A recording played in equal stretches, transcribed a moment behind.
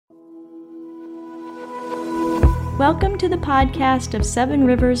Welcome to the podcast of Seven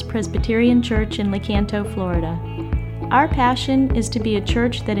Rivers Presbyterian Church in Lecanto, Florida. Our passion is to be a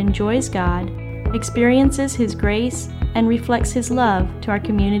church that enjoys God, experiences His grace, and reflects His love to our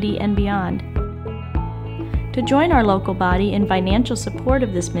community and beyond. To join our local body in financial support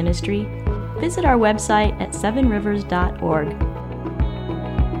of this ministry, visit our website at sevenrivers.org.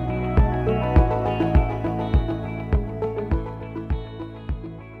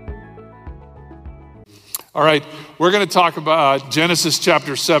 All right, we're going to talk about Genesis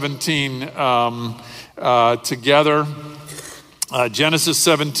chapter 17 together. Genesis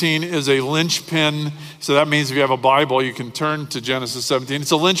 17 is a linchpin, so that means if you have a Bible, you can turn to Genesis 17.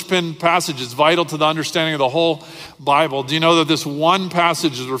 It's a linchpin passage. It's vital to the understanding of the whole Bible. Do you know that this one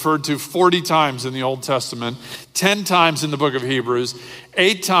passage is referred to 40 times in the Old Testament, 10 times in the book of Hebrews,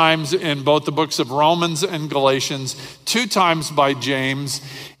 8 times in both the books of Romans and Galatians, 2 times by James.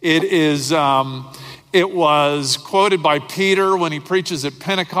 It was quoted by Peter when he preaches at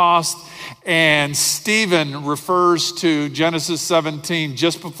Pentecost, and Stephen refers to Genesis 17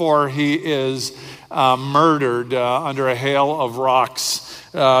 just before he is murdered under a hail of rocks,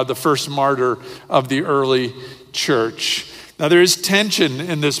 the first martyr of the early church. Now there is tension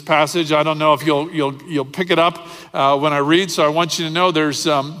in this passage. I don't know if you'll pick it up when I read, so I want you to know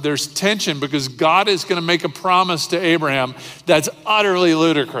there's tension because God is going to make a promise to Abraham that's utterly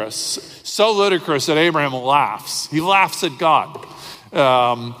ludicrous. So ludicrous that Abraham laughs. He laughs at God.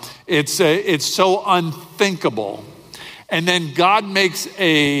 It's so unthinkable. And then God makes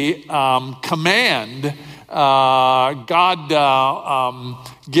a command. God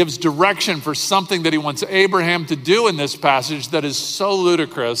gives direction for something that he wants Abraham to do in this passage that is so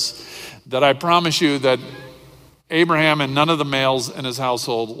ludicrous that I promise you that Abraham and none of the males in his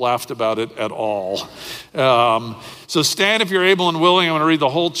household laughed about it at all. So stand if you're able and willing. I'm going to read the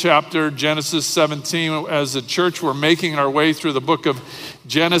whole chapter, Genesis 17. As a church, we're making our way through the book of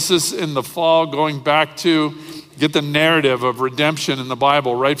Genesis in the fall, going back to get the narrative of redemption in the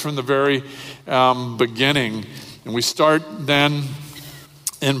Bible right from the very beginning. And we start then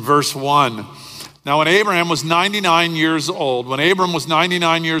in verse 1. Now when Abraham was 99 years old,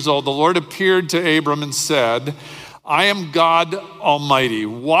 the Lord appeared to Abram and said, I am God Almighty.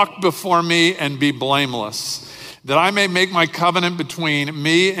 Walk before me and be blameless, that I may make my covenant between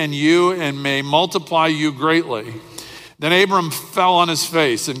me and you and may multiply you greatly. Then Abram fell on his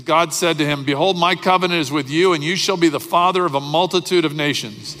face, and God said to him, Behold, my covenant is with you, and you shall be the father of a multitude of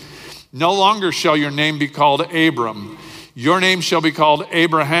nations. No longer shall your name be called Abram. Your name shall be called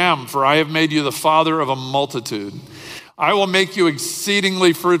Abraham, for I have made you the father of a multitude. I will make you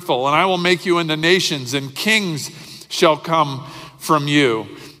exceedingly fruitful, and I will make you into nations, and kings shall come from you.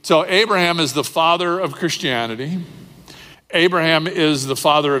 So Abraham is the father of Christianity. Abraham is the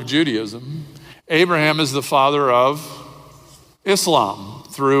father of Judaism. Abraham is the father of Islam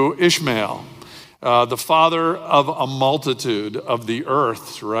through Ishmael, the father of a multitude of the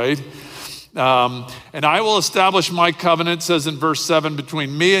earth, right? And I will establish my covenant, says in verse 7,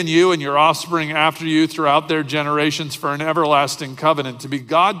 between me and you and your offspring after you throughout their generations for an everlasting covenant, to be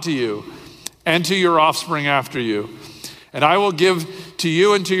God to you and to your offspring after you. And I will give to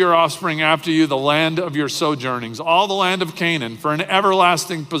you and to your offspring after you the land of your sojournings, all the land of Canaan, for an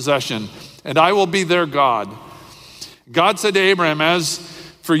everlasting possession, and I will be their God. God said to Abraham, As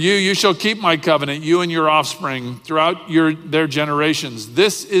for you, you shall keep my covenant, you and your offspring, throughout their generations.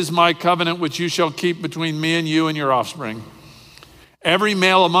 This is my covenant which you shall keep between me and you and your offspring. Every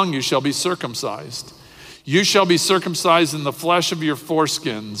male among you shall be circumcised. You shall be circumcised in the flesh of your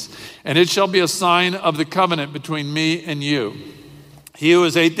foreskins, and it shall be a sign of the covenant between me and you. He who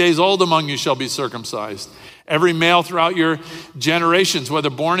is 8 days old among you shall be circumcised. Every male throughout your generations,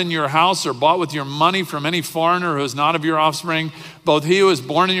 whether born in your house or bought with your money from any foreigner who is not of your offspring, both he who is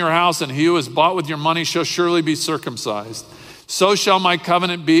born in your house and he who is bought with your money shall surely be circumcised. So shall my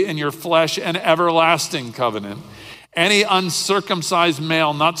covenant be in your flesh, an everlasting covenant. Any uncircumcised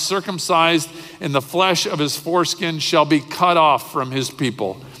male not circumcised in the flesh of his foreskin shall be cut off from his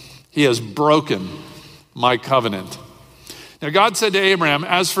people. He has broken my covenant. Now God said to Abraham,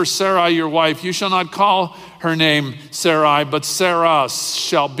 As for Sarai, your wife, you shall not call her name Sarai, but Sarah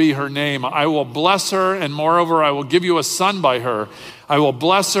shall be her name. I will bless her, and moreover, I will give you a son by her. I will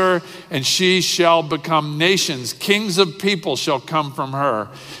bless her, and she shall become nations. Kings of people shall come from her.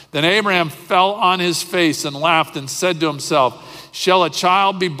 Then Abraham fell on his face and laughed and said to himself, Shall a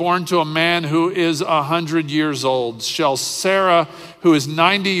child be born to a man who is 100 years old? Shall Sarah, who is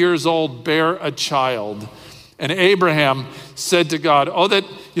 90 years old, bear a child? And Abraham said to God, Oh, that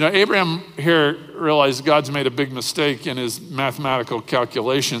Abraham here realized God's made a big mistake in his mathematical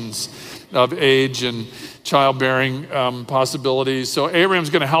calculations of age and childbearing possibilities. So Abraham's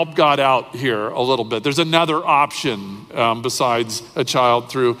going to help God out here a little bit. There's another option besides a child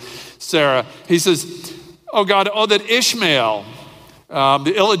through Sarah. He says, oh God, that Ishmael,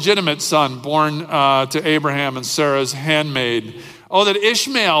 the illegitimate son born to Abraham and Sarah's handmaid, oh, that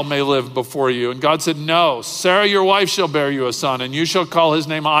Ishmael may live before you. And God said, no, Sarah, your wife, shall bear you a son, and you shall call his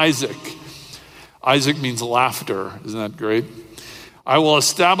name Isaac. Isaac means laughter. Isn't that great? I will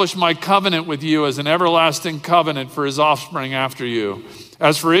establish my covenant with you as an everlasting covenant for his offspring after you.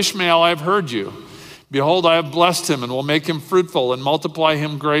 As for Ishmael, I have heard you. Behold, I have blessed him and will make him fruitful and multiply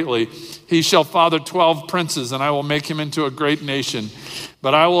him greatly. He shall father 12 princes, and I will make him into a great nation.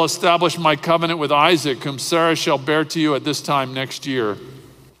 But I will establish my covenant with Isaac, whom Sarah shall bear to you at this time next year.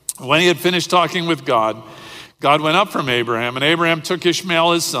 When he had finished talking with God, God went up from Abraham, and Abraham took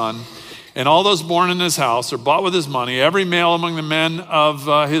Ishmael his son, and all those born in his house, or bought with his money, every male among the men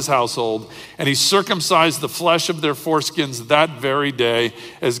of his household, and he circumcised the flesh of their foreskins that very day,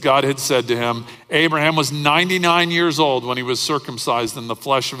 as God had said to him. Abraham was 99 years old when he was circumcised in the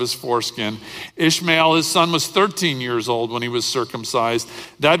flesh of his foreskin. Ishmael, his son, was 13 years old when he was circumcised.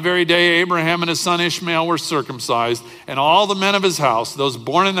 That very day, Abraham and his son Ishmael were circumcised, and all the men of his house, those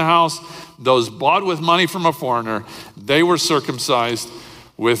born in the house, those bought with money from a foreigner, they were circumcised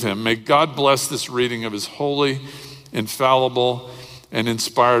with him. May God bless this reading of his holy, infallible, and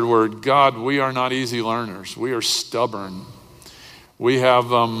inspired word. God, we are not easy learners. We are stubborn. We have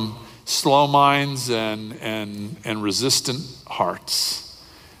slow minds and resistant hearts.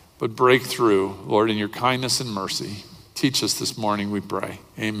 But break through, Lord, in your kindness and mercy. Teach us this morning, we pray.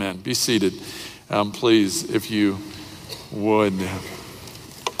 Amen. Be seated, please, if you would.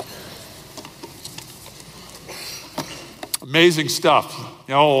 Amazing stuff.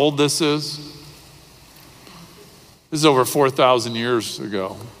 You know how old this is? This is over 4,000 years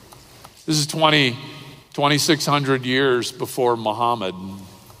ago. This is 2,600 years before Muhammad.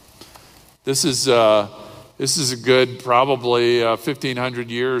 This is a good probably 1,500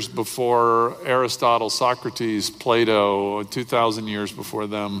 years before Aristotle, Socrates, Plato, 2,000 years before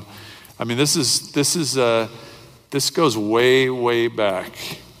them. I mean, this goes way, way back.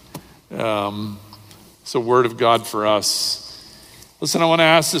 It's a word of God for us. Listen, I want to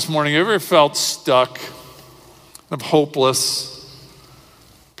ask this morning, have you ever felt stuck, hopeless,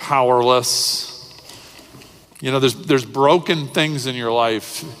 powerless? You know, there's broken things in your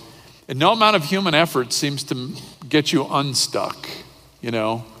life, and no amount of human effort seems to get you unstuck, you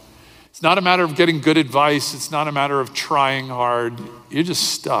know. It's not a matter of getting good advice. It's not a matter of trying hard. You're just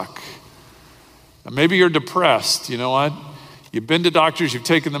stuck. And maybe you're depressed. You know what? You've been to doctors, you've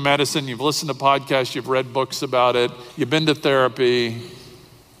taken the medicine, you've listened to podcasts, you've read books about it, you've been to therapy,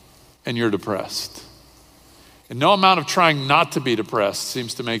 and you're depressed. And no amount of trying not to be depressed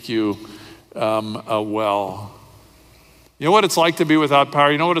seems to make you well. You know what it's like to be without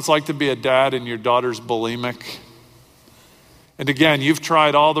power? You know what it's like to be a dad and your daughter's bulimic? And again, you've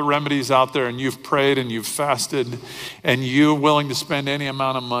tried all the remedies out there, and you've prayed and you've fasted, and you're willing to spend any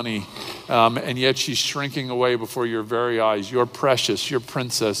amount of money, and yet she's shrinking away before your very eyes. You're precious, your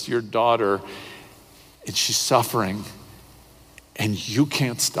princess, your daughter, and she's suffering, and you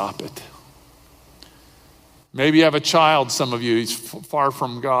can't stop it. Maybe you have a child, some of you, he's far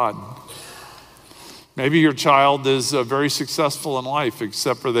from God. Maybe your child is very successful in life,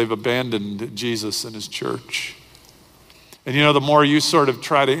 except for they've abandoned Jesus and his church. And you know, the more you sort of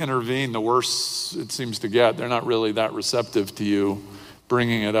try to intervene, the worse it seems to get. They're not really that receptive to you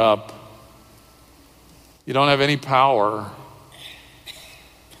bringing it up. You don't have any power.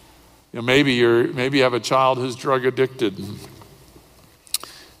 You know, maybe you have a child who's drug addicted.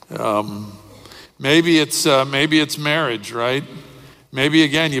 Maybe it's marriage, right? Maybe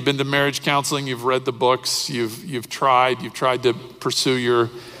again, you've been to marriage counseling, you've read the books, you've tried to pursue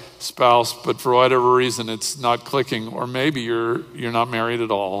your spouse, but for whatever reason it's not clicking. Or maybe you're not married at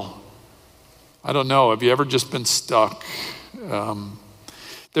all. I don't know. Have you ever just been stuck?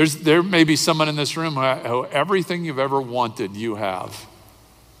 There may be someone in this room who everything you've ever wanted you have,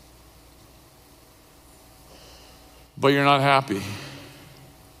 but you're not happy.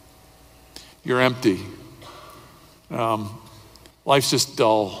 You're empty. Life's just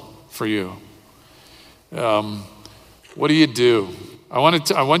dull for you. What do you do? I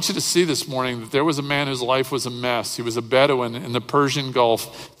want you to see this morning that there was a man whose life was a mess. He was a Bedouin in the Persian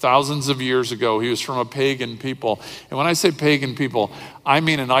Gulf thousands of years ago. He was from a pagan people. And when I say pagan people, I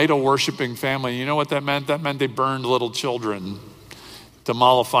mean an idol-worshiping family. You know what that meant? That meant they burned little children to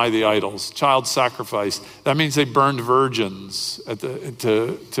mollify the idols. Child sacrifice. That means they burned virgins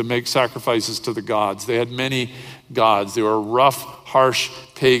to make sacrifices to the gods. They had many gods. They were a rough, harsh,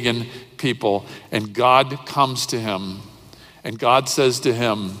 pagan people. And God comes to him, and God says to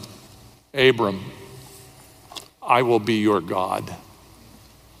him, Abram, I will be your God,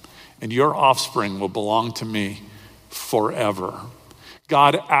 and your offspring will belong to me forever.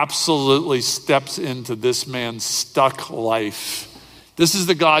 God absolutely steps into this man's stuck life. This is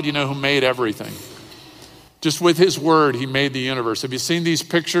the God, who made everything. Just with his word, he made the universe. Have you seen these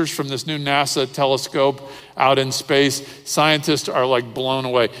pictures from this new NASA telescope out in space? Scientists are like blown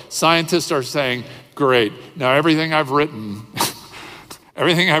away. Scientists are saying, great, now everything I've written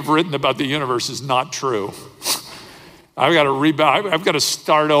about the universe is not true. I've got to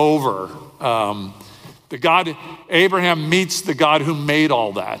start over. The God, Abraham meets the God who made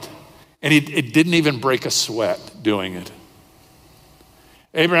all that. And it didn't even break a sweat doing it.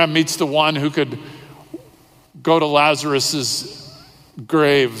 Abraham meets the one who could go to Lazarus's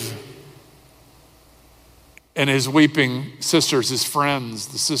grave and his weeping sisters, his friends,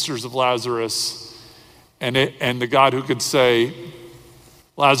 the sisters of Lazarus, and the God who could say,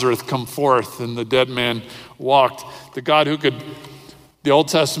 Lazarus, come forth, and the dead man walked. The God who could, the Old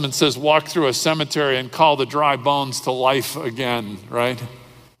Testament says, walk through a cemetery and call the dry bones to life again, right?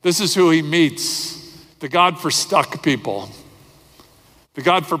 This is who he meets. The God for stuck people. The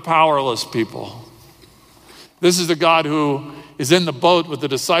God for powerless people. This is the God who is in the boat with the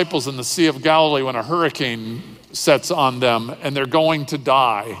disciples in the Sea of Galilee when a hurricane sets on them and they're going to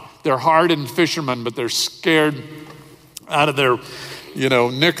die. They're hardened fishermen, but they're scared out of their,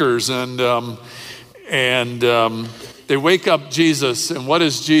 knickers. And they wake up Jesus, and what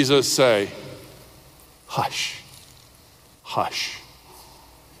does Jesus say? Hush, hush.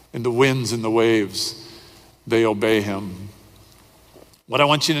 And the winds and the waves, they obey him. What I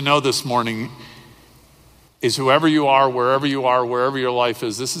want you to know this morning is whoever you are, wherever your life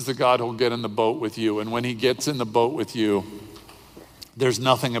is, this is the God who'll get in the boat with you. And when he gets in the boat with you, there's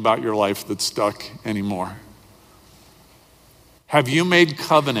nothing about your life that's stuck anymore. Have you made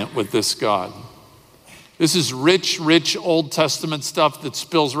covenant with this God? This is rich Old Testament stuff that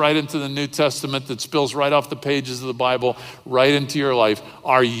spills right into the New Testament, that spills right off the pages of the Bible, right into your life.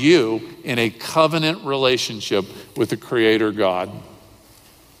 Are you in a covenant relationship with the Creator God?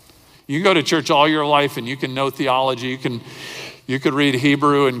 You can go to church all your life and you can know theology. You could read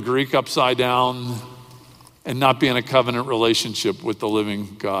Hebrew and Greek upside down and not be in a covenant relationship with the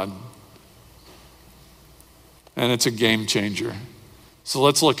living God. And it's a game changer. So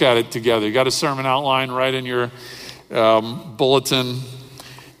let's look at it together. You got a sermon outline right in your bulletin.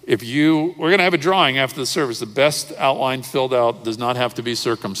 We're going to have a drawing after the service. The best outline filled out does not have to be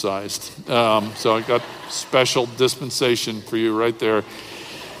circumcised. So I got special dispensation for you right there.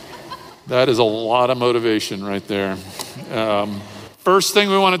 That is a lot of motivation right there. First thing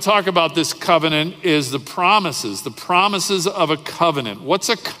we want to talk about this covenant is the promises of a covenant. What's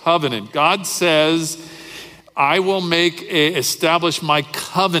a covenant? God says, I will establish my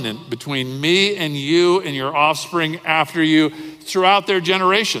covenant between me and you and your offspring after you throughout their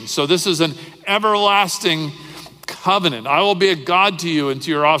generations. So this is an everlasting covenant. I will be a God to you and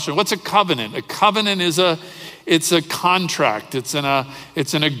to your offspring. What's a covenant? A covenant is it's a contract. It's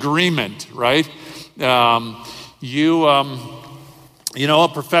an agreement, right? A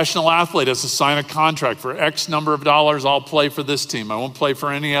professional athlete has to sign a contract for X number of dollars. I'll play for this team. I won't play for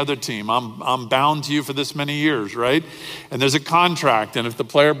any other team. I'm bound to you for this many years, right? And there's a contract. And if the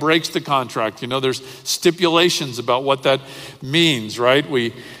player breaks the contract, there's stipulations about what that means, right?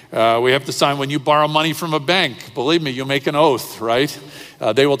 We have to sign when you borrow money from a bank. Believe me, you make an oath, right?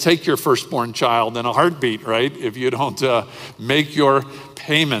 They will take your firstborn child in a heartbeat, right? If you don't make your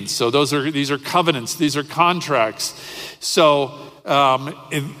payments. So these are covenants. These are contracts. So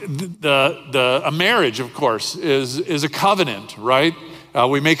a marriage, of course, is a covenant, right?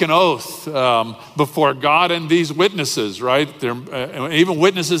 We make an oath before God and these witnesses, right? Even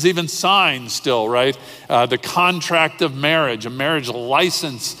witnesses even sign still, right? The contract of marriage, a marriage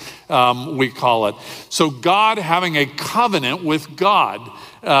license, we call it. So God having a covenant with God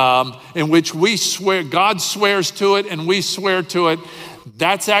in which we swear, God swears to it and we swear to it,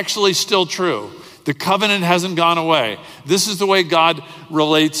 that's actually still true. The covenant hasn't gone away. This is the way God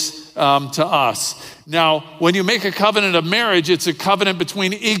relates to us. Now, when you make a covenant of marriage, it's a covenant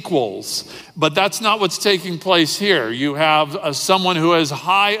between equals, but that's not what's taking place here. You have someone who has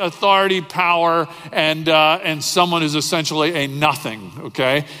high authority, power, and someone who's essentially a nothing,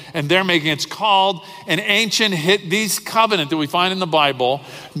 okay? And they're it's called an ancient these covenant that we find in the Bible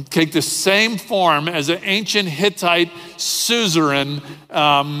take the same form as an ancient Hittite suzerain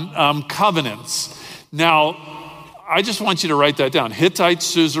covenants. Now, I just want you to write that down. Hittite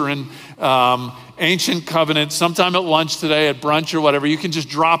suzerain ancient covenant. Sometime at lunch today, at brunch or whatever, you can just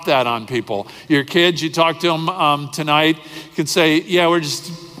drop that on people. Your kids, you talk to them tonight, you can say, yeah, we're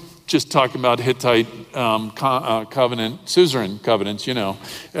just talking about Hittite covenant, suzerain covenants,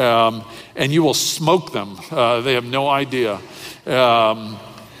 and you will smoke them. They have no idea.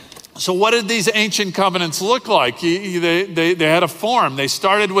 So what did these ancient covenants look like? They had a form. They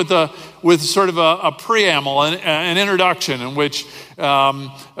started with sort of a preamble, an introduction in which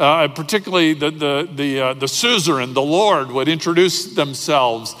particularly the suzerain, the Lord, would introduce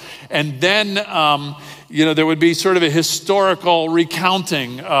themselves. And then there would be sort of a historical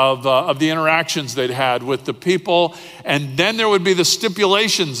recounting of the interactions they'd had with the people. And then there would be the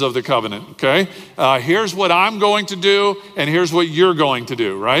stipulations of the covenant, okay? Here's what I'm going to do, and here's what you're going to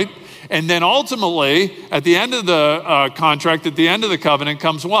do, right? And then ultimately, at the end of the contract, at the end of the covenant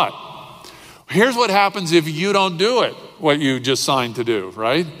comes what? Here's what happens if you don't do it, what you just signed to do,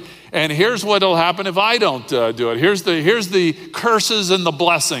 right? And here's what will happen if I don't do it. Here's the curses and the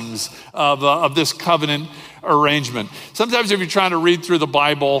blessings of this covenant arrangement. Sometimes if you're trying to read through the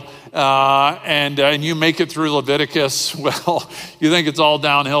Bible and you make it through Leviticus, well, you think it's all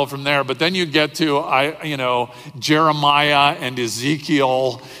downhill from there. But then you get to Jeremiah and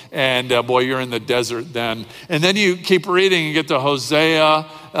Ezekiel, and boy, you're in the desert then. And then you keep reading and get to Hosea,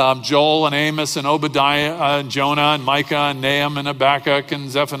 Joel and Amos and Obadiah and Jonah and Micah and Nahum and Habakkuk and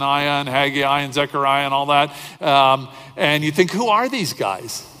Zephaniah and Haggai and Zechariah and all that. And you think, who are these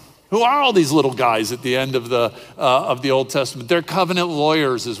guys? Who are all these little guys at the end of the Old Testament? They're covenant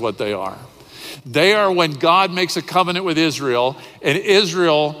lawyers is what they are. They are when God makes a covenant with Israel and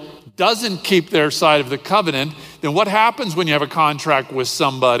Israel doesn't keep their side of the covenant, then what happens when you have a contract with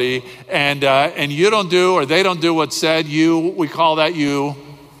somebody and you don't do or they don't do what's said? We call that you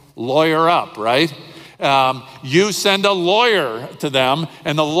lawyer up, right? You send a lawyer to them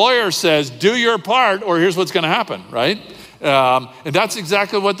and the lawyer says, do your part or here's what's going to happen, right? And that's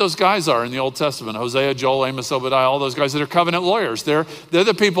exactly what those guys are in the Old Testament. Hosea, Joel, Amos, Obadiah, all those guys that are covenant lawyers. They're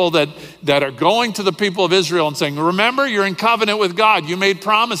the people that are going to the people of Israel and saying, remember, you're in covenant with God. You made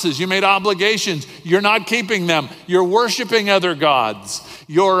promises. You made obligations. You're not keeping them. You're worshiping other gods.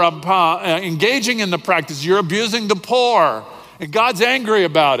 You're engaging in the practice. You're abusing the poor. And God's angry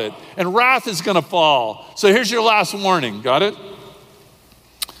about it. And wrath is going to fall. So here's your last warning. Got it?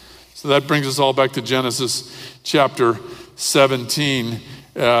 So that brings us all back to Genesis chapter 17.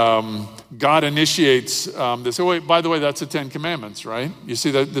 God initiates this. Oh, wait, by the way, that's the Ten Commandments, right? You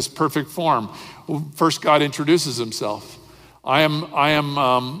see this perfect form. First, God introduces himself. I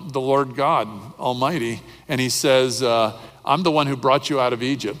am the Lord God Almighty. And he says, I'm the one who brought you out of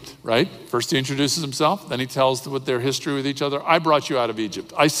Egypt, right? First he introduces himself. Then he tells what their history with each other. I brought you out of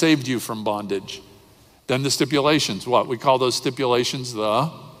Egypt. I saved you from bondage. Then the stipulations. What? We call those stipulations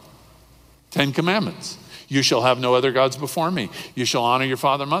the Ten Commandments. You shall have no other gods before me. You shall honor your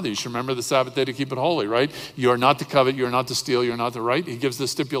father and mother. You shall remember the Sabbath day to keep it holy, right? You are not to covet. You are not to steal. You are not to right. He gives the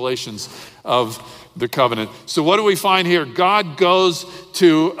stipulations of the covenant. So what do we find here? God goes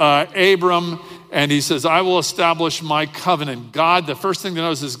to Abram and he says, I will establish my covenant. God, the first thing to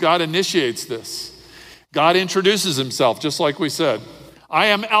notice is God initiates this. God introduces himself, just like we said. I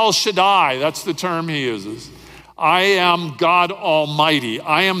am El Shaddai. That's the term he uses. I am God Almighty.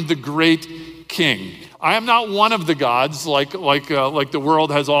 I am the great King. I am not one of the gods like the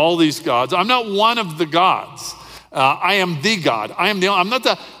world has all these gods. I'm not one of the gods. I am the God. I'm not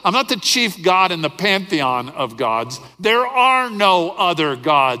the chief God in the pantheon of gods. There are no other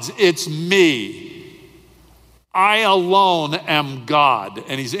gods. It's me. I alone am God.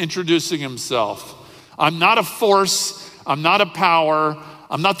 And he's introducing himself. I'm not a force. I'm not a power.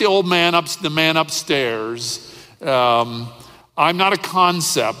 I'm not the old man the man upstairs. I'm not a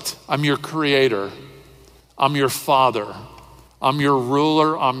concept. I'm your creator. I'm your father. I'm your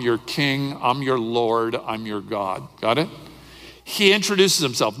ruler. I'm your king. I'm your Lord. I'm your God. Got it? He introduces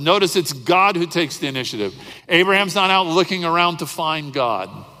himself. Notice it's God who takes the initiative. Abraham's not out looking around to find God.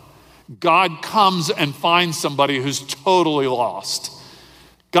 God comes and finds somebody who's totally lost.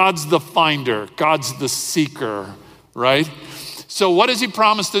 God's the finder. God's the seeker, right? So what does he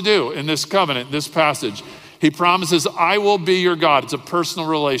promise to do in this covenant, this passage? He promises, I will be your God. It's a personal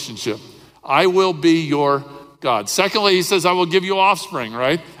relationship. I will be your God. Secondly, he says, I will give you offspring,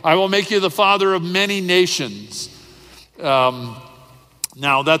 right? I will make you the father of many nations.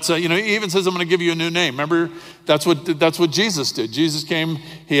 Now that's, he even says, I'm going to give you a new name. Remember, that's what Jesus did. Jesus came,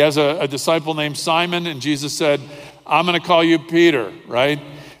 he has a disciple named Simon, and Jesus said, I'm going to call you Peter, right?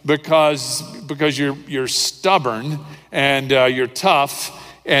 Because you're stubborn and you're tough,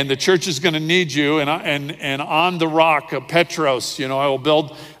 and the church is going to need you. And on the rock of Petros, I will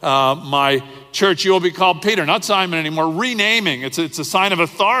build my church. You will be called Peter, not Simon anymore. Renaming, it's a sign of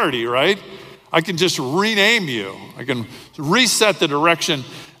authority, right? I can just rename you. I can reset the direction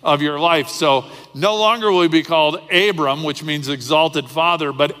of your life. So no longer will you be called Abram, which means exalted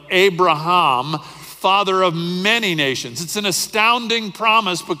father, but Abraham, father of many nations. It's an astounding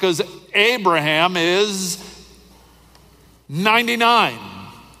promise because Abraham is 99.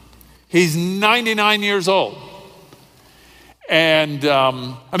 He's 99 years old. And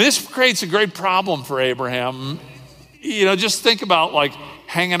this creates a great problem for Abraham. Just think about like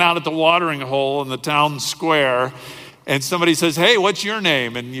hanging out at the watering hole in the town square, and somebody says, hey, what's your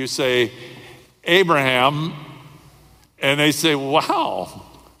name? And you say, Abraham. And they say, wow,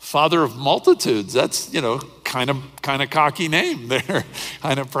 father of multitudes. That's, kind of cocky name there,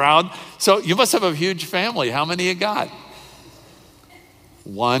 kind of proud. So you must have a huge family. How many you got?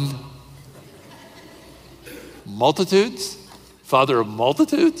 One. Multitudes? Father of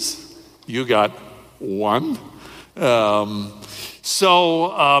multitudes? You got one.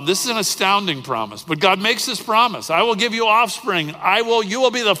 So this is an astounding promise. But God makes this promise. I will give you offspring. You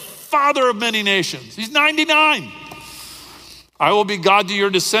will be the father of many nations. He's 99. I will be God to your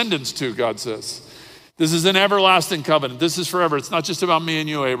descendants too, God says. This is an everlasting covenant. This is forever. It's not just about me and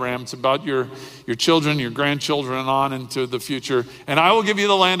you, Abraham. It's about your children, your grandchildren, and on into the future. And I will give you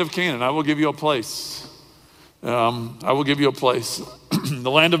the land of Canaan. I will give you a place. I will give you a place.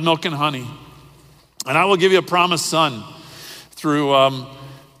 The land of milk and honey. And I will give you a promised son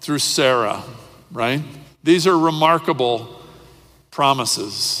through Sarah, right? These are remarkable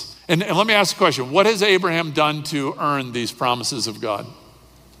promises. And let me ask a question. What has Abraham done to earn these promises of God?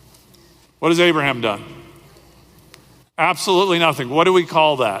 What has Abraham done? Absolutely nothing. What do we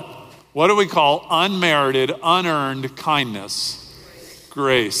call that? What do we call unmerited, unearned kindness?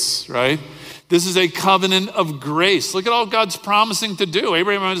 Grace, right? This is a covenant of grace. Look at all God's promising to do.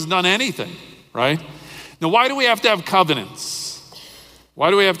 Abraham hasn't done anything, right? Now, why do we have to have covenants? Why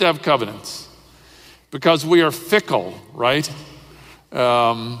do we have to have covenants? Because we are fickle, right?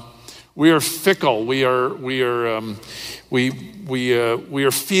 We are fickle. We are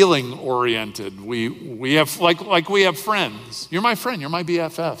feeling oriented. We have like we have friends. You're my friend. You're my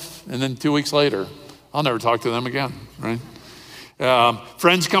BFF. And then 2 weeks later, I'll never talk to them again, right?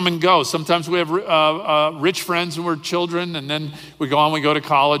 Friends come and go. Sometimes we have rich friends when we're children, and then we go on, we go to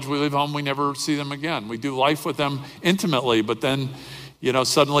college, we leave home, we never see them again. We do life with them intimately, but then,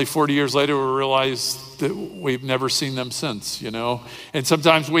 suddenly 40 years later, we realize that we've never seen them since, And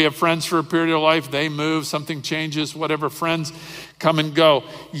sometimes we have friends for a period of life, they move, something changes, whatever, friends come and go.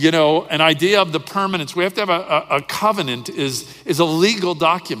 An idea of the permanence, we have to have a covenant is a legal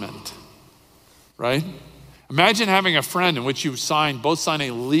document, right? Imagine having a friend in which you both sign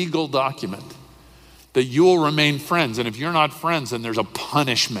a legal document that you will remain friends. And if you're not friends, then there's a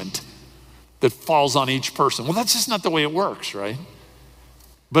punishment that falls on each person. Well, that's just not the way it works, right?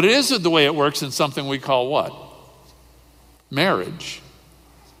 But it is the way it works in something we call what? Marriage.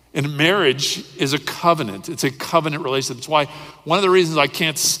 And marriage is a covenant. It's a covenant relationship. It's why one of the reasons I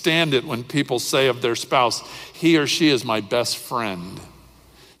can't stand it when people say of their spouse, he or she is my best friend.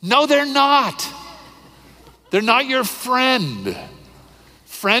 No, they're not. They're not your friend.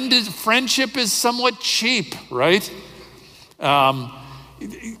 Friendship is somewhat cheap, right?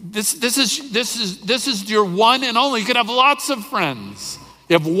 This is your one and only. You can have lots of friends.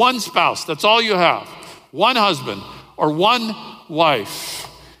 You have one spouse. That's all you have. One husband or one wife.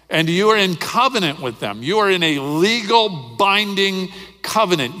 And you are in covenant with them. You are in a legal binding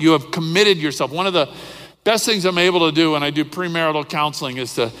covenant. You have committed yourself. One of the best things I'm able to do when I do premarital counseling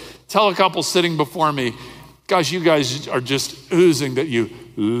is to tell a couple sitting before me, gosh, you guys are just oozing that you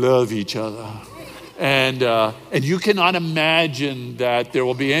love each other. And you cannot imagine that there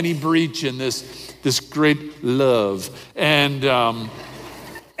will be any breach in this great love.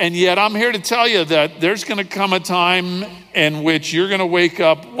 And yet I'm here to tell you that there's going to come a time in which you're going to wake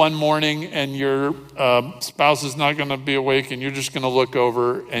up one morning and your spouse is not going to be awake, and you're just going to look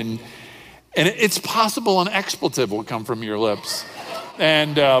over, and it's possible an expletive will come from your lips.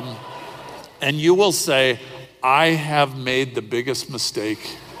 And you will say, I have made the biggest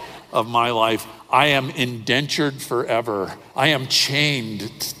mistake of my life. I am indentured forever. I am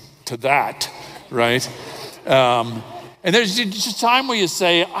chained to that, right? And there's just a time where you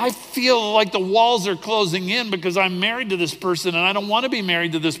say, I feel like the walls are closing in because I'm married to this person and I don't want to be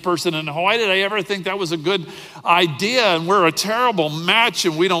married to this person. And why did I ever think that was a good idea? And we're a terrible match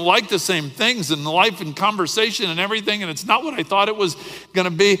and we don't like the same things in life and conversation and everything. And it's not what I thought it was going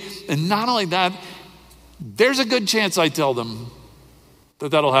to be. And not only that, there's a good chance I tell them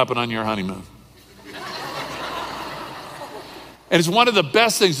that that'll happen on your honeymoon. And it's one of the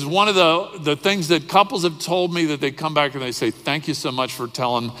best things. It's one of the things that couples have told me that they come back and they say, thank you so much for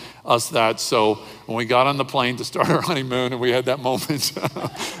telling us that. So when we got on the plane to start our honeymoon and we had that moment,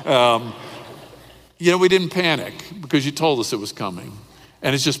 we didn't panic because you told us it was coming.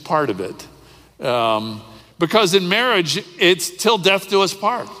 And it's just part of it. Because in marriage, it's till death do us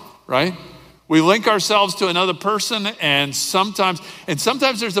part, right? We link ourselves to another person, and sometimes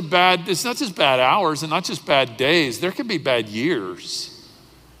there's it's not just bad hours and not just bad days. There can be bad years.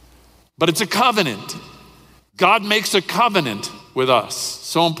 But it's a covenant. God makes a covenant with us.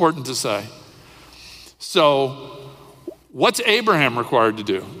 So important to say. So, what's Abraham required to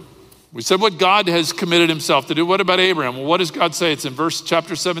do? We said what God has committed himself to do. What about Abraham? Well, what does God say? It's in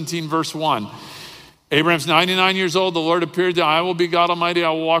chapter 17, verse 1. Abraham's 99 years old. The Lord appeared to him. I will be God Almighty.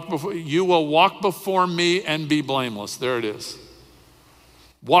 You will walk before me and be blameless. There it is.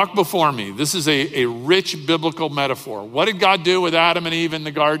 Walk before me. This is a rich biblical metaphor. What did God do with Adam and Eve in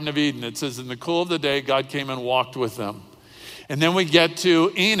the Garden of Eden? It says in the cool of the day, God came and walked with them. And then we get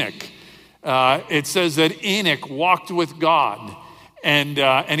to Enoch. It says that Enoch walked with God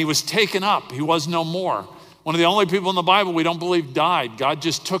and he was taken up. He was no more. One of the only people in the Bible we don't believe died. God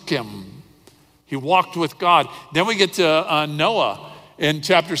just took him. He walked with God. Then we get to Noah in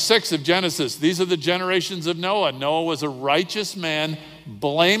chapter 6 of Genesis. These are the generations of Noah. Noah was a righteous man,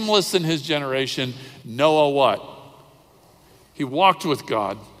 blameless in his generation. Noah what? He walked with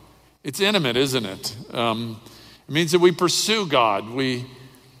God. It's intimate, isn't it? It means that we pursue God. We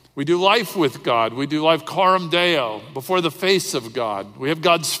do life with God. We do life coram Deo, before the face of God. We have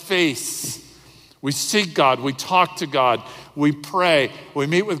God's face. We seek God, we talk to God, we pray. We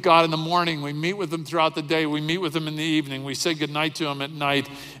meet with God in the morning, we meet with him throughout the day, we meet with him in the evening, we say goodnight to him at night,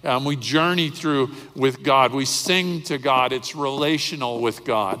 we journey through with God, we sing to God. It's relational with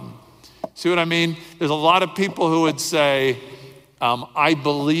God. See what I mean? There's a lot of people who would say, I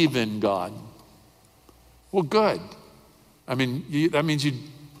believe in God. Well, good. I mean, that means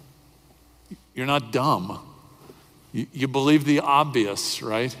you're not dumb. You believe the obvious,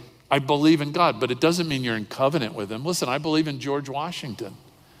 right? I believe in God, but it doesn't mean you're in covenant with him. Listen, I believe in George Washington.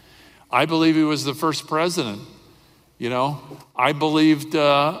 I believe he was the first president. I believed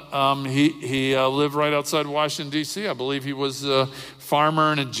he lived right outside Washington, D.C. I believe he was a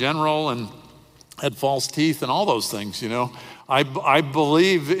farmer and a general and had false teeth and all those things, I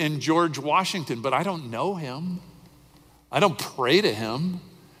believe in George Washington, but I don't know him. I don't pray to him.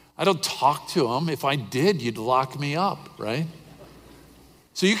 I don't talk to him. If I did, you'd lock me up, right?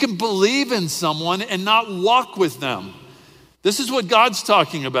 So you can believe in someone and not walk with them. This is what God's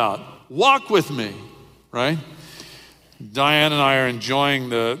talking about. Walk with me, right? Diane and I are enjoying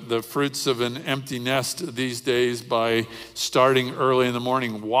the fruits of an empty nest these days by starting early in the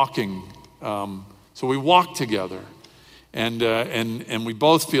morning walking. So we walk together, and we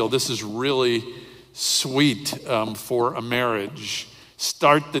both feel this is really sweet for a marriage.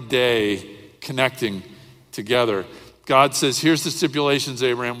 Start the day connecting together. God says, here's the stipulations,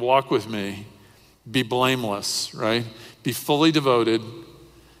 Abraham, walk with me, be blameless, right? Be fully devoted,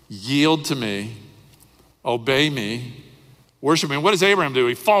 yield to me, obey me, worship me. And what does Abraham do?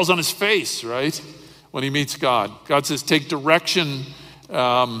 He falls on his face, right? When he meets God. God says, take direction,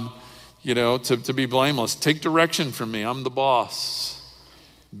 to be blameless. Take direction from me. I'm the boss.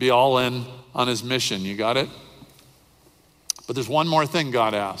 Be all in on his mission. You got it? But there's one more thing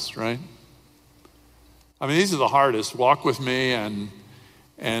God asked, right? I mean, these are the hardest. Walk with me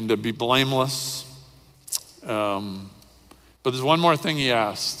and be blameless. But there's one more thing he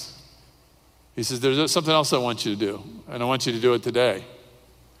asked. He says, there's something else I want you to do, and I want you to do it today.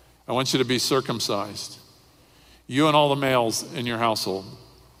 I want you to be circumcised. You and all the males in your household.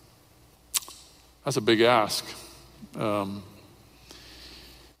 That's a big ask. That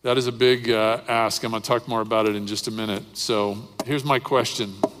is a big ask. I'm going to talk more about it in just a minute. So here's my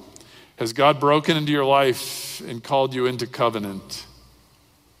question. Has God broken into your life and called you into covenant?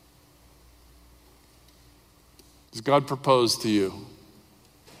 Has God proposed to you?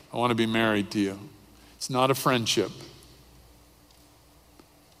 I want to be married to you. It's not a friendship.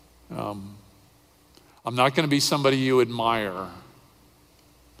 I'm not going to be somebody you admire.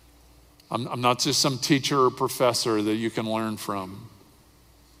 I'm not just some teacher or professor that you can learn from.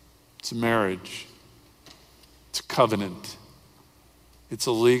 It's a marriage. It's a covenant. It's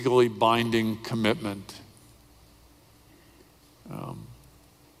a legally binding commitment.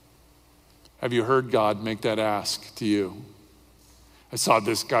 Have you heard God make that ask to you? I saw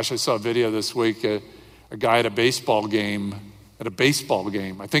a video this week, a guy at a baseball game, I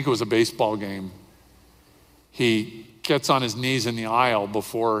think it was a baseball game. He gets on his knees in the aisle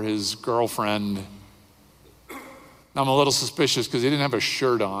before his girlfriend. I'm a little suspicious because he didn't have a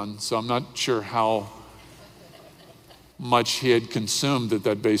shirt on, so I'm not sure how much he had consumed at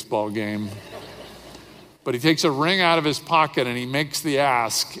that baseball game. But he takes a ring out of his pocket and he makes the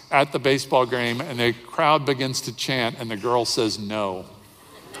ask at the baseball game, and the crowd begins to chant, and the girl says no.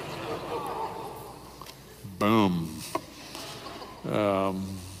 Boom.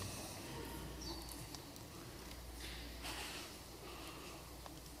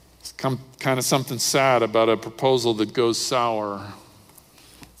 It's kind of something sad about a proposal that goes sour.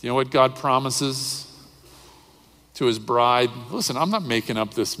 You know what God promises to his bride? Listen, I'm not making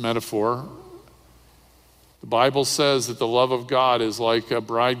up this metaphor. The Bible says that the love of God is like a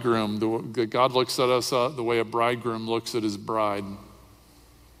bridegroom. God looks at us the way a bridegroom looks at his bride. It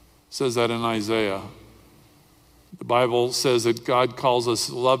says that in Isaiah. The Bible says that God calls us,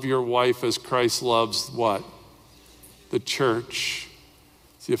 love your wife as Christ loves what? The church.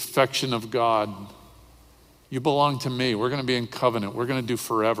 It's the affection of God. You belong to me. We're going to be in covenant. We're going to do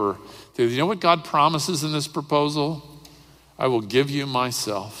forever. You know what God promises in this proposal? I will give you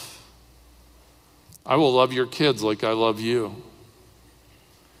myself. I will love your kids like I love you.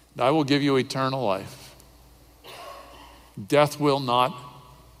 And I will give you eternal life. Death will not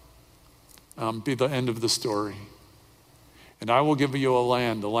be the end of the story. And I will give you a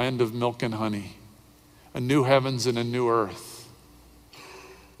land of milk and honey, a new heavens and a new earth,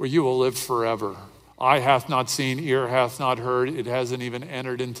 where you will live forever. Eye hath not seen, ear hath not heard, it hasn't even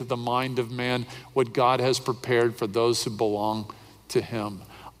entered into the mind of man what God has prepared for those who belong to him.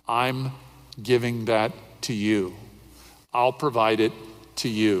 I'm giving that to you. I'll provide it to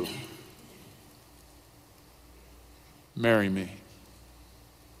you. Marry me.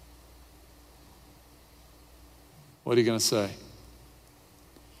 What are you going to say?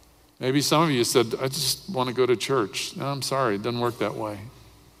 Maybe some of you said, I just want to go to church. No, I'm sorry, it doesn't work that way.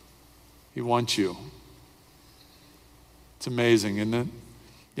 He wants you. It's amazing, isn't it?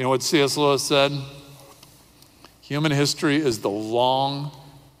 You know what C.S. Lewis said? Human history is the long,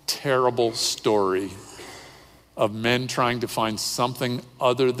 terrible story of men trying to find something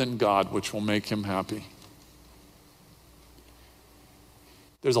other than God which will make him happy.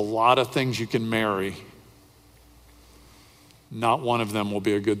 There's a lot of things you can marry. Not one of them will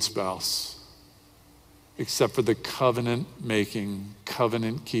be a good spouse, except for the covenant-making,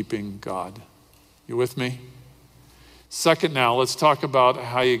 covenant-keeping God. You with me? Second now, let's talk about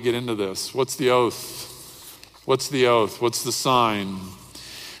how you get into this. What's the oath? What's the oath? What's the sign?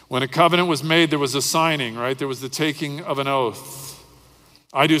 When a covenant was made, there was a signing, right? There was the taking of an oath.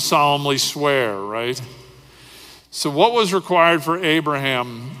 I do solemnly swear, right? So what was required for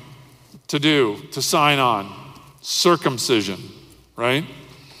Abraham to do, to sign on? Circumcision, right?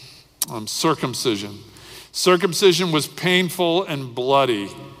 Circumcision. Circumcision was painful and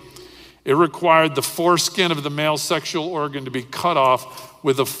bloody. It required the foreskin of the male sexual organ to be cut off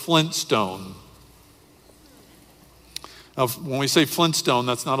with a flint stone. Now, when we say Flintstone,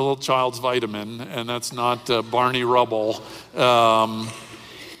 that's not a little child's vitamin, and that's not Barney Rubble.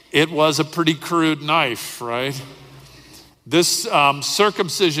 It was a pretty crude knife, right? This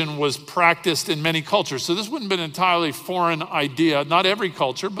circumcision was practiced in many cultures. So this wouldn't have been an entirely foreign idea. Not every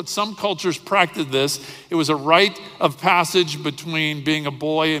culture, but some cultures practiced this. It was a rite of passage between being a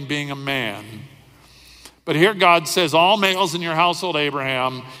boy and being a man. But here God says, all males in your household,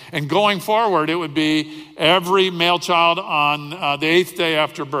 Abraham, and going forward, it would be every male child on the 8th day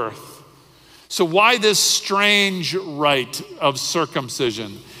after birth. So why this strange rite of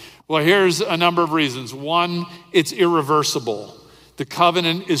circumcision? Well, here's a number of reasons. One, it's irreversible. The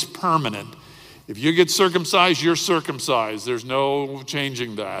covenant is permanent. If you get circumcised, you're circumcised. There's no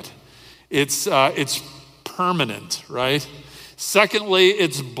changing that. It's permanent, right? Secondly,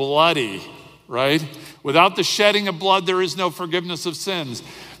 it's bloody, right? Without the shedding of blood, there is no forgiveness of sins.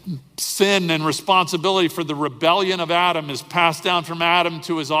 Sin and responsibility for the rebellion of Adam is passed down from Adam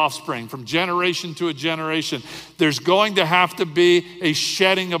to his offspring, from generation to a generation. There's going to have to be a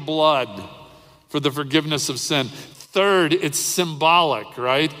shedding of blood for the forgiveness of sin. Third, it's symbolic,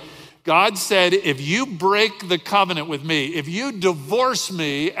 right? God said, if you break the covenant with me, if you divorce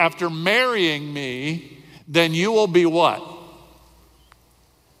me after marrying me, then you will be what?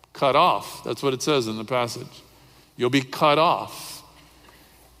 Cut off. That's what it says in the passage. You'll be cut off.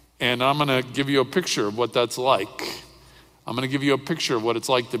 And I'm going to give you a picture of what that's like. I'm going to give you a picture of what it's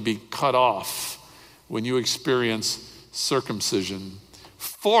like to be cut off when you experience circumcision.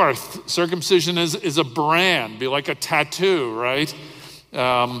 Fourth, circumcision is a brand, be like a tattoo, right?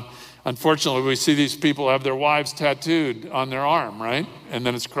 Unfortunately, we see these people have their wives tattooed on their arm, right? And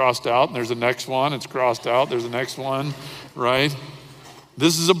then it's crossed out, and there's the next one. It's crossed out, there's the next one, right?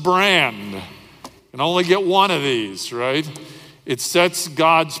 This is a brand. You can only get one of these, right? It sets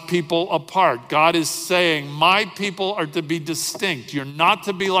God's people apart. God is saying, my people are to be distinct. You're not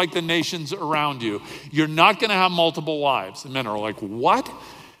to be like the nations around you. You're not going to have multiple wives. And men are like, what?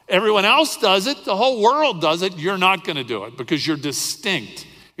 Everyone else does it. The whole world does it. You're not going to do it because you're distinct.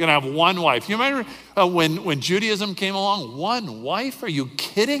 You're going to have one wife. You remember when Judaism came along? One wife? Are you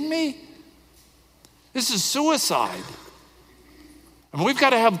kidding me? This is suicide. I mean, we've got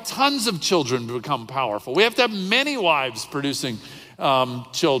to have tons of children to become powerful. We have to have many wives producing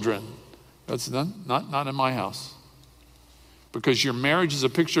children. That's not in my house. Because your marriage is a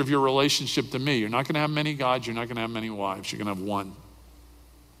picture of your relationship to me. You're not going to have many gods. You're not going to have many wives. You're going to have one.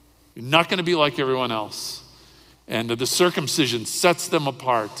 You're not going to be like everyone else. And the circumcision sets them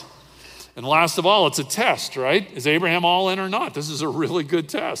apart. And last of all, it's a test, right? Is Abraham all in or not? This is a really good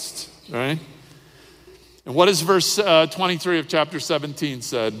test, right? And what does verse 23 of chapter 17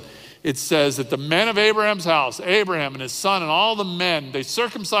 said? It says that the men of Abraham's house, Abraham and his son and all the men, they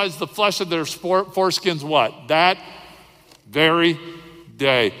circumcised the flesh of their foreskins, what? That very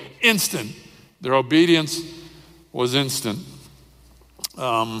day. Instant. Their obedience was instant.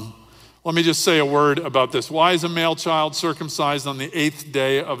 Let me just say a word about this. Why is a male child circumcised on the 8th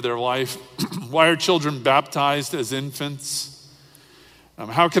day of their life? Why are children baptized as infants?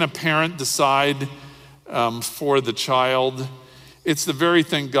 How can a parent decide for the child? It's the very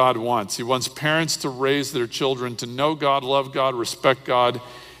thing God wants. He wants parents to raise their children to know God, love God, respect God,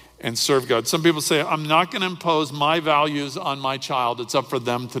 and serve God. Some people say, I'm not going to impose my values on my child. It's up for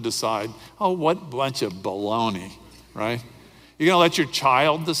them to decide. Oh, what bunch of baloney, right? You're going to let your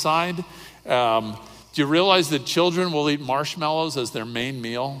child decide? Do you realize that children will eat marshmallows as their main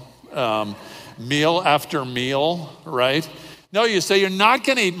meal? Meal after meal, right? No, you say, you're not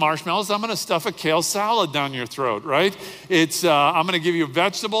going to eat marshmallows. I'm going to stuff a kale salad down your throat, right? It's I'm going to give you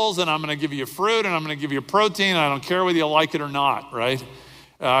vegetables, and I'm going to give you fruit, and I'm going to give you protein. I don't care whether you like it or not, right?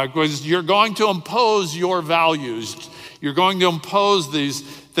 Because you're going to impose your values. You're going to impose these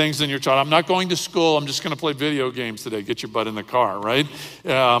things on your child. I'm not going to school. I'm just going to play video games today. Get your butt in the car, right?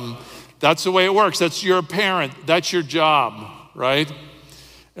 That's the way it works. That's your parent. That's your job, right?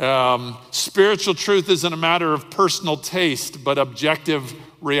 Spiritual truth isn't a matter of personal taste, but objective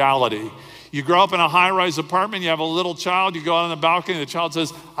reality. You grow up in a high-rise apartment, you have a little child, you go out on the balcony, the child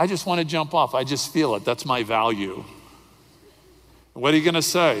says, I just want to jump off. I just feel it. That's my value. What are you going to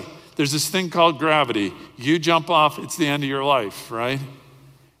say? There's this thing called gravity. You jump off, it's the end of your life, right?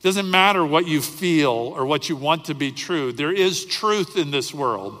 It doesn't matter what you feel or what you want to be true. There is truth in this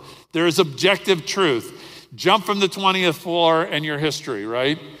world. There is objective truth. Jump from the 20th floor and your history,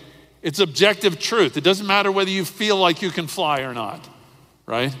 right? It's objective truth. It doesn't matter whether you feel like you can fly or not,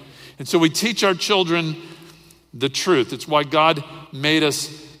 right? And so we teach our children the truth. It's why God made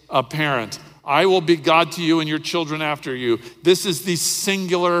us a parent. I will be God to you and your children after you. This is the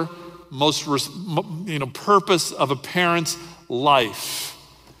singular most purpose of a parent's life.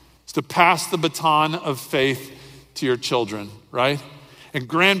 It's to pass the baton of faith to your children, right? And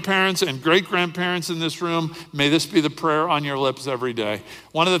grandparents and great-grandparents in this room, may this be the prayer on your lips every day.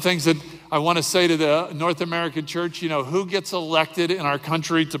 One of the things that I want to say to the North American church, who gets elected in our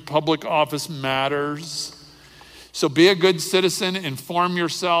country to public office matters. So be a good citizen, inform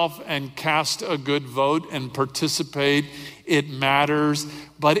yourself, and cast a good vote and participate. It matters,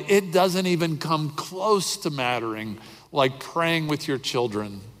 but it doesn't even come close to mattering like praying with your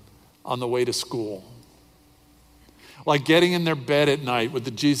children on the way to school. Like getting in their bed at night with the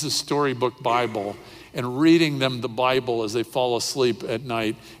Jesus Storybook Bible and reading them the Bible as they fall asleep at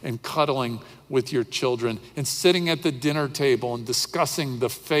night and cuddling with your children and sitting at the dinner table and discussing the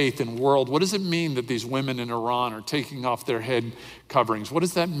faith and world. What does it mean that these women in Iran are taking off their head coverings? What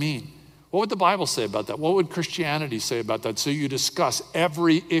does that mean? What would the Bible say about that? What would Christianity say about that? So you discuss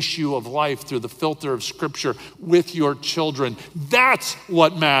every issue of life through the filter of Scripture with your children. That's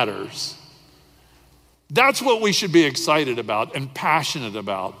what matters. That's what we should be excited about and passionate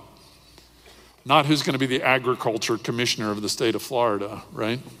about. Not who's going to be the agriculture commissioner of the state of Florida,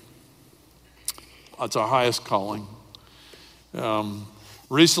 right? That's our highest calling.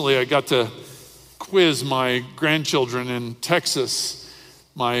 Recently, I got to quiz my grandchildren in Texas.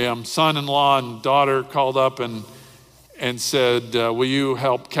 My son-in-law and daughter called up and and said, will you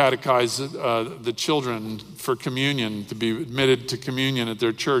help catechize the children for communion, to be admitted to communion at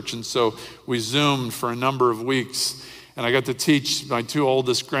their church? And so we Zoomed for a number of weeks, and I got to teach my 2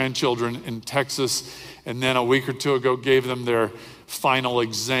 oldest grandchildren in Texas, and then a week or 2 ago gave them their final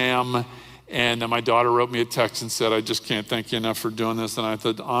exam. And my daughter wrote me a text and said, I just can't thank you enough for doing this. And I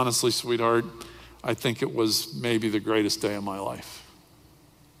thought, honestly, sweetheart, I think it was maybe the greatest day of my life.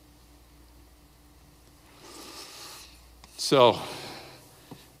 So,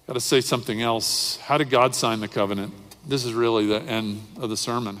 got to say something else. How did God sign the covenant? This is really the end of the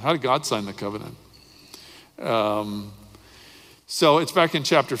sermon. How did God sign the covenant? So it's back in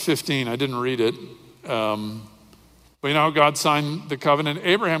chapter 15. I didn't read it. But you know how God signed the covenant?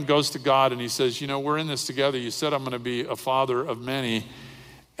 Abraham goes to God and he says, we're in this together. You said I'm going to be a father of many,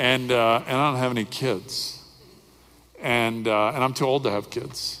 and I don't have any kids. And I'm too old to have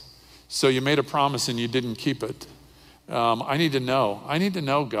kids. So you made a promise and you didn't keep it. I need to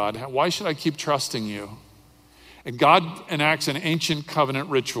know, God. Why should I keep trusting you? And God enacts an ancient covenant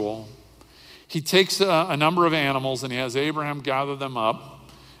ritual. He takes a number of animals and he has Abraham gather them up.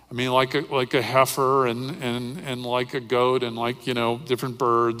 I mean, like a heifer and like a goat and like, different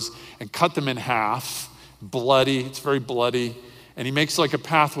birds, and cut them in half. Bloody, it's very bloody. And he makes like a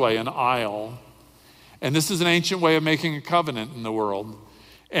pathway, an aisle. And this is an ancient way of making a covenant in the world.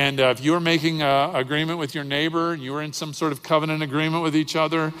 And if you were making an agreement with your neighbor, you were in some sort of covenant agreement with each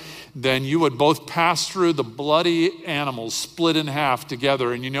other, then you would both pass through the bloody animals split in half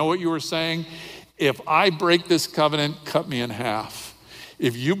together. And you know what you were saying? If I break this covenant, cut me in half.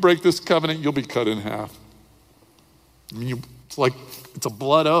 If you break this covenant, you'll be cut in half. I mean, it's a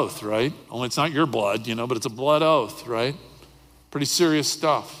blood oath, right? Only it's not your blood, but it's a blood oath, right? Pretty serious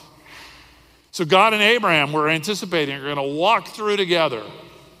stuff. So God and Abraham were anticipating are going to walk through together.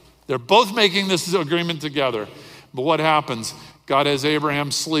 They're both making this agreement together. But what happens? God has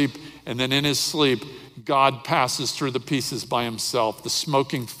Abraham sleep, and then in his sleep, God passes through the pieces by himself. The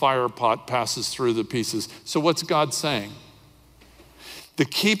smoking fire pot passes through the pieces. So what's God saying? The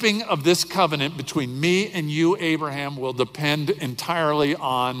keeping of this covenant between me and you, Abraham, will depend entirely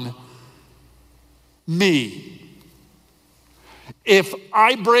on me. If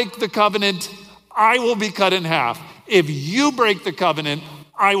I break the covenant, I will be cut in half. If you break the covenant,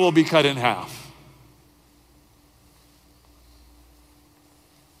 I will be cut in half.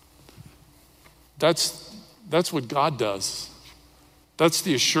 That's what God does. That's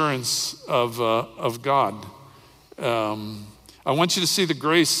the assurance of God. I want you to see the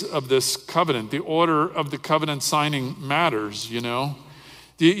grace of this covenant. The order of the covenant signing matters, Do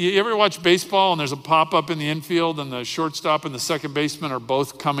you ever watch baseball and there's a pop-up in the infield and the shortstop and the second baseman are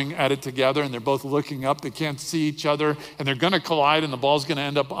both coming at it together and they're both looking up, they can't see each other, and they're going to collide and the ball's going to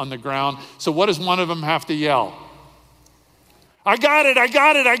end up on the ground. So what does one of them have to yell? I got it, I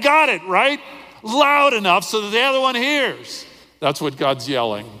got it, I got it, right? Loud enough so that the other one hears. That's what God's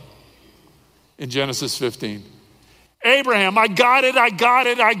yelling in Genesis 15. Abraham, I got it, I got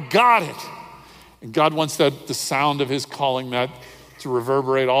it, I got it. And God wants the sound of his calling that to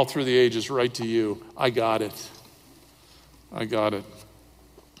reverberate all through the ages right to you. I got it. I got it.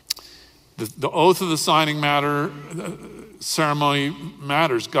 The oath of the signing ceremony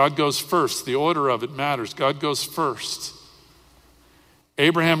matters. God goes first. The order of it matters. God goes first.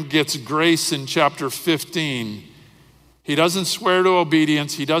 Abraham gets grace in chapter 15. He doesn't swear to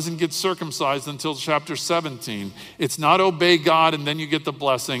obedience. He doesn't get circumcised until chapter 17. It's not obey God and then you get the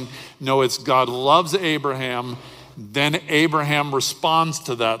blessing. No, it's God loves Abraham. Then Abraham responds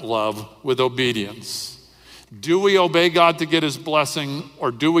to that love with obedience. Do we obey God to get his blessing,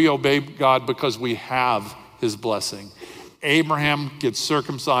 or do we obey God because we have his blessing? Abraham gets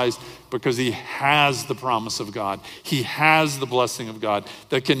circumcised because he has the promise of God. He has the blessing of God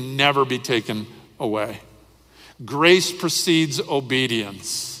that can never be taken away. Grace precedes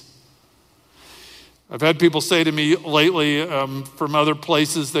obedience. I've had people say to me lately from other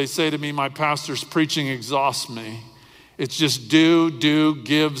places, they say to me, my pastor's preaching exhausts me. It's just do,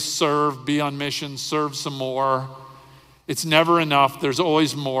 give, serve, be on mission, serve some more. It's never enough. There's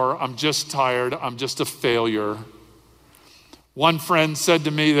always more. I'm just tired. I'm just a failure. One friend said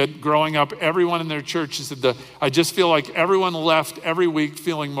to me that growing up, everyone in their church, he said, I just feel like everyone left every week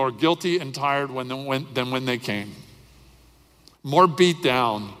feeling more guilty and tired than when they came. More beat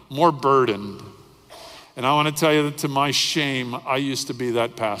down, more burdened. And I want to tell you that to my shame, I used to be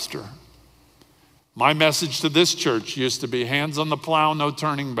that pastor. My message to this church used to be hands on the plow, no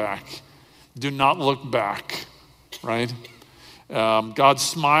turning back. Do not look back, right? God's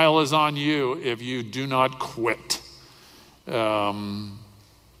smile is on you if you do not quit.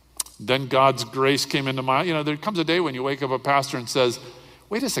 Then God's grace came into my, there comes a day when you wake up a pastor and says,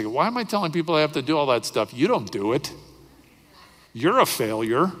 wait a second, why am I telling people I have to do all that stuff? You don't do it. You're a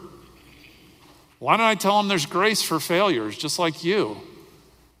failure. Why don't I tell them there's grace for failures just like you?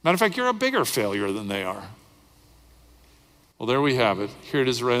 Matter of fact, you're a bigger failure than they are. Well, there we have it. Here it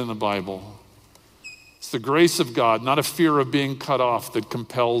is right in the Bible. It's the grace of God, not a fear of being cut off, that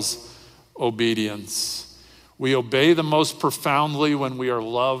compels obedience. We obey the most profoundly when we are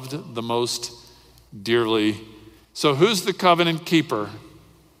loved the most dearly. So who's the covenant keeper?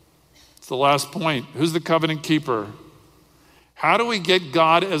 It's the last point. Who's the covenant keeper? How do we get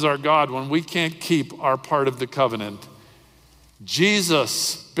God as our God when we can't keep our part of the covenant?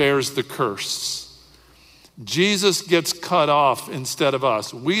 Jesus bears the curse. Jesus gets cut off instead of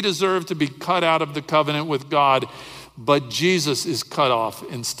us. We deserve to be cut out of the covenant with God, but Jesus is cut off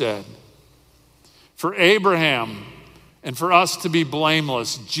instead. For Abraham and for us to be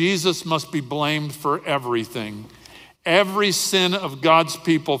blameless, Jesus must be blamed for everything. Every sin of God's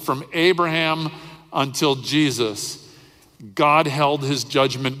people from Abraham until Jesus, God held his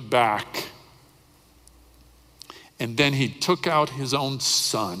judgment back. And then he took out his own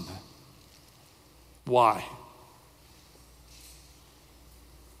son. Why?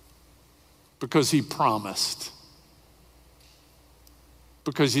 Because he promised.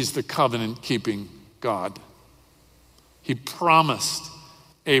 Because he's the covenant-keeping God. He promised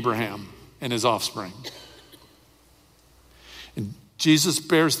Abraham and his offspring. And Jesus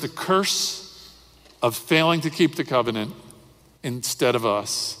bears the curse of failing to keep the covenant instead of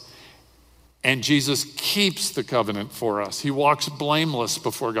us. And Jesus keeps the covenant for us. He walks blameless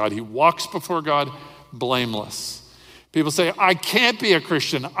before God. He walks before God blameless. People say, I can't be a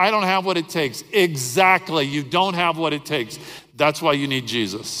Christian. I don't have what it takes. Exactly. You don't have what it takes. That's why you need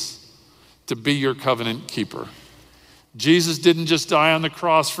Jesus to be your covenant keeper. Jesus didn't just die on the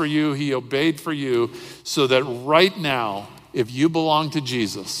cross for you. He obeyed for you so that right now, if you belong to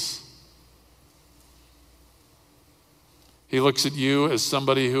Jesus, he looks at you as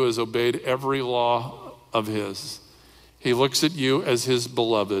somebody who has obeyed every law of his. He looks at you as his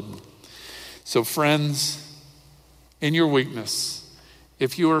beloved. So friends, in your weakness,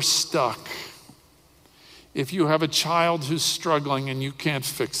 if you are stuck, if you have a child who's struggling and you can't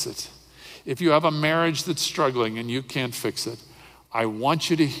fix it, if you have a marriage that's struggling and you can't fix it, I want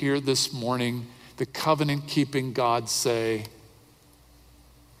you to hear this morning the covenant-keeping God say,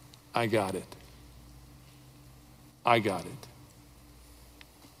 I got it. I got it.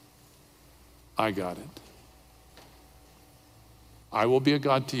 I got it. I will be a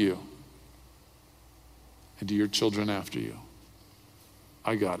God to you and to your children after you.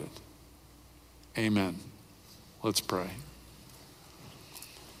 I got it. Amen. Let's pray.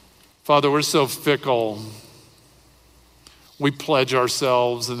 Father, we're so fickle. We pledge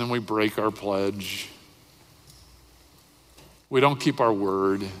ourselves and then we break our pledge. We don't keep our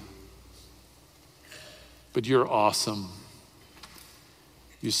word. But you're awesome.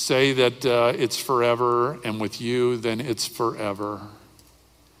 You say that it's forever, and with you, then it's forever.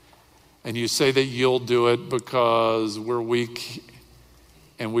 And you say that you'll do it because we're weak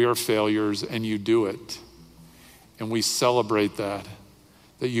and we are failures, and you do it. And we celebrate that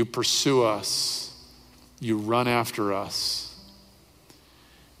you pursue us, you run after us.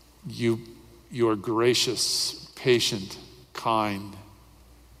 You are gracious, patient, kind,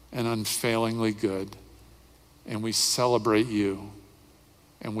 and unfailingly good. And we celebrate you,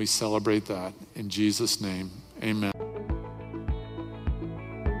 and we celebrate that. In Jesus' name, amen.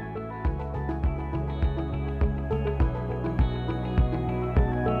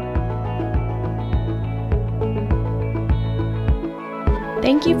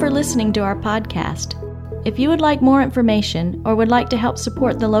 Thank you for listening to our podcast. If you would like more information or would like to help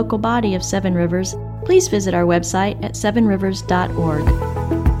support the local body of Seven Rivers, please visit our website at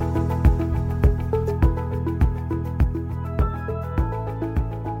sevenrivers.org.